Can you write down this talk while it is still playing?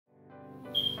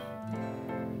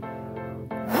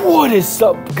What is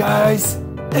up, guys?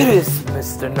 It is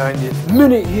Mr. 90th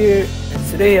Minute here, and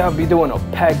today I'll be doing a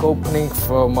pack opening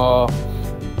from all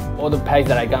the packs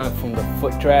that I got from the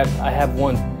foot draft. I have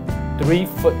won 3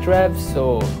 foot drafts,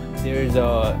 so there's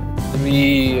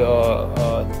three.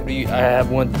 I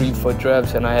have won 3 foot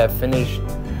drafts, and I have finished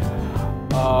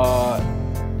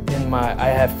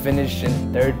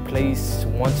in 3rd place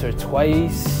once or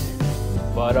twice.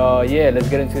 But yeah, let's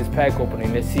get into this pack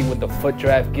opening. Let's see what the foot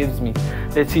draft gives me.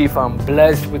 Let's see if I'm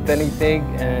blessed with anything,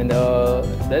 and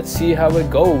let's see how it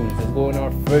goes. Let's go in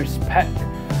our first pack.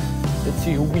 Let's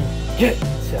see who we get.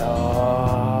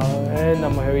 And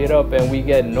I'm gonna hurry it up, and we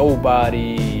get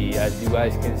nobody. As you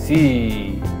guys can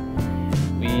see,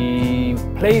 we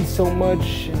played so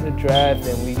much in the draft,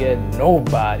 and we get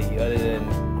nobody other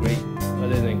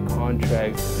than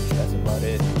contracts. That's about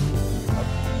it.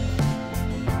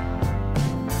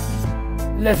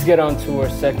 Let's get on to our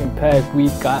second pack. We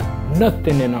got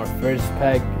nothing in our first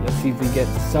pack. Let's see if we get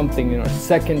something in our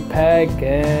second pack,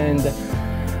 and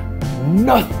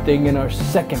nothing in our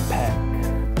second pack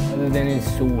other than in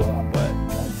Sua, but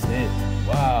that's it.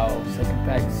 Wow, second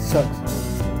pack sucks.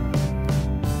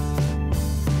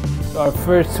 So our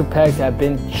first 2 packs have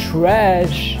been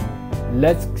trash.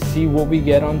 Let's see what we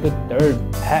get on the 3rd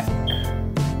pack.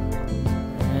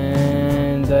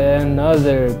 And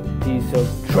another piece of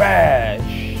trash.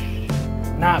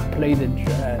 Not play the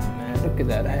draft, man. Look at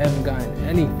that. I haven't gotten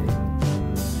anything.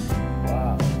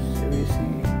 Wow,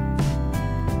 seriously.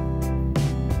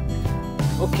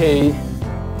 Okay,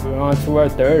 we're on to our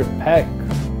 3rd pack.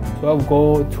 12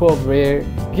 gold, 12 rare.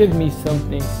 Give me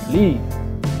something, please.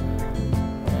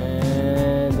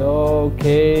 And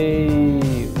okay,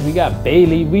 we got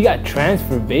Bailey. We got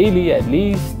transfer Bailey at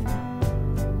least.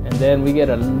 And then we get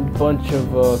a bunch of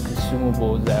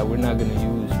consumables that we're not gonna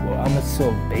use. Well, I'm gonna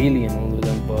sell Bailey and all of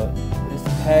them, but this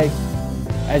pack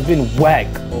has been whack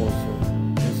also.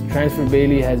 This transfer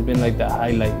Bailey has been like the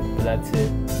highlight, but that's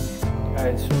it.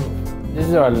 Alright, so this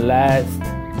is our last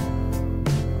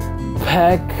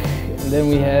pack, and then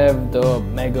we have the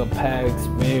mega packs,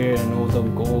 rare, and all the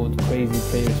gold crazy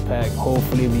players pack.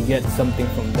 Hopefully we get something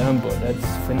from them, but let's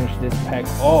finish this pack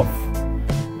off.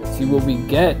 Let's see what we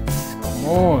get. Come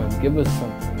on, give us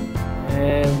something.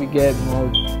 And we get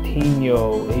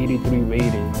Moutinho, 83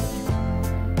 rated,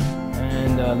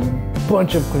 and a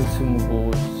bunch of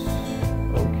consumables.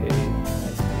 Okay,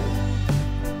 that's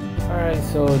good. Alright,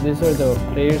 so these are the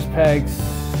players packs.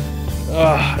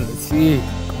 Let's see.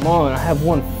 Come on, I have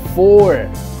won 4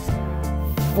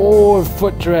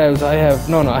 foot drafts. I have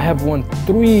won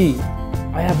 3.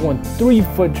 I have won 3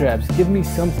 foot drafts. Give me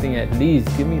something at least.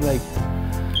 Give me like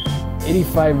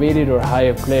 85 rated or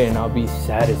higher player, and I'll be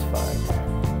satisfied.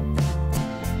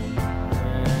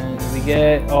 And we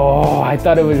get, I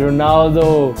thought it was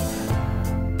Ronaldo.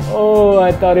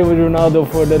 I thought it was Ronaldo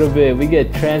for a little bit. We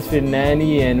get transfer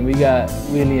Nanny, and we got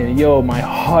William. Yo, my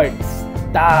heart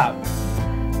stopped.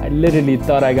 I literally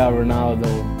thought I got Ronaldo.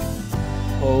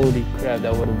 Holy crap,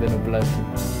 that would have been a blessing,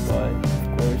 but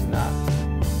of course not.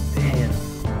 Damn.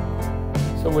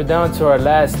 So we're down to our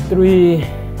last 3.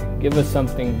 Give us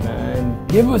something, man.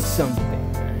 Give us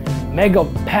something, man. Mega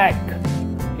pack.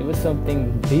 Give us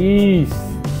something, please.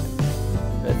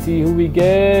 Let's see who we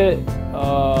get.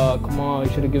 Come on, we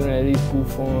should have given it at least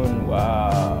Buffon.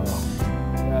 Wow.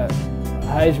 That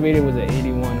highest rated was an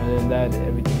 81. Other than that,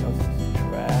 everything else is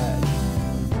trash.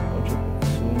 Bunch of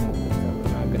consumables that we're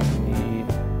not gonna need.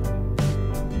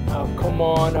 Oh, come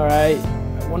on. All right.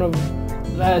 One of the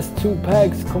last 2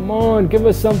 packs. Come on, give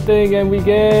us something, and we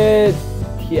get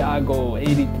Thiago,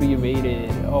 83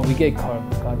 rated. Oh, we get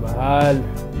Carvajal.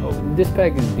 Oh, this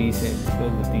pack is decent. It's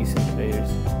filled with decent players.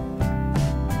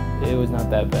 It was not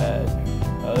that bad.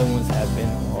 The other ones have been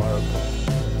horrible.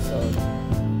 So,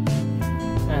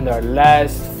 and our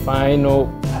last final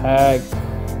pack.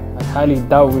 I highly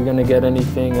doubt we're gonna get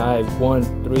anything. I've won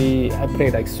 3. I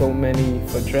played like so many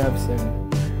for drafts, and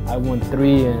I won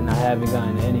 3, and I haven't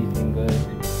gotten anything good.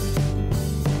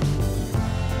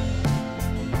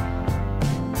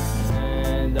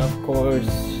 Of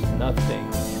course, nothing.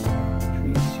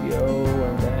 Tricio,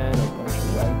 and then a bunch of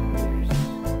white players.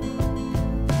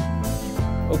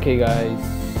 Okay, guys,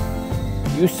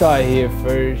 you saw it here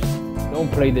first. Don't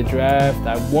play the draft.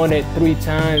 I won it 3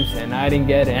 times, and I didn't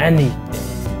get anything.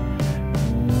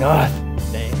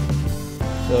 Nothing.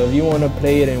 So if you want to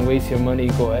play it and waste your money,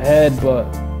 go ahead. But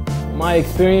my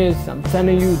experience, I'm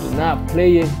telling you, do not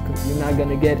play it, because you're not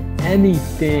gonna get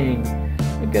anything.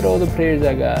 Look at all the players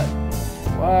I got.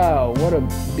 Wow, what a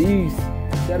beast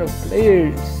set of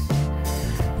players.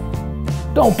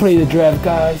 Don't play the draft,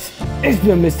 guys. It's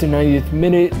been Mr. 90th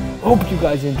Minute. Hope you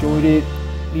guys enjoyed it.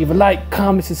 Leave a like,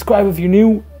 comment, subscribe if you're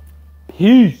new.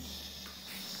 Peace.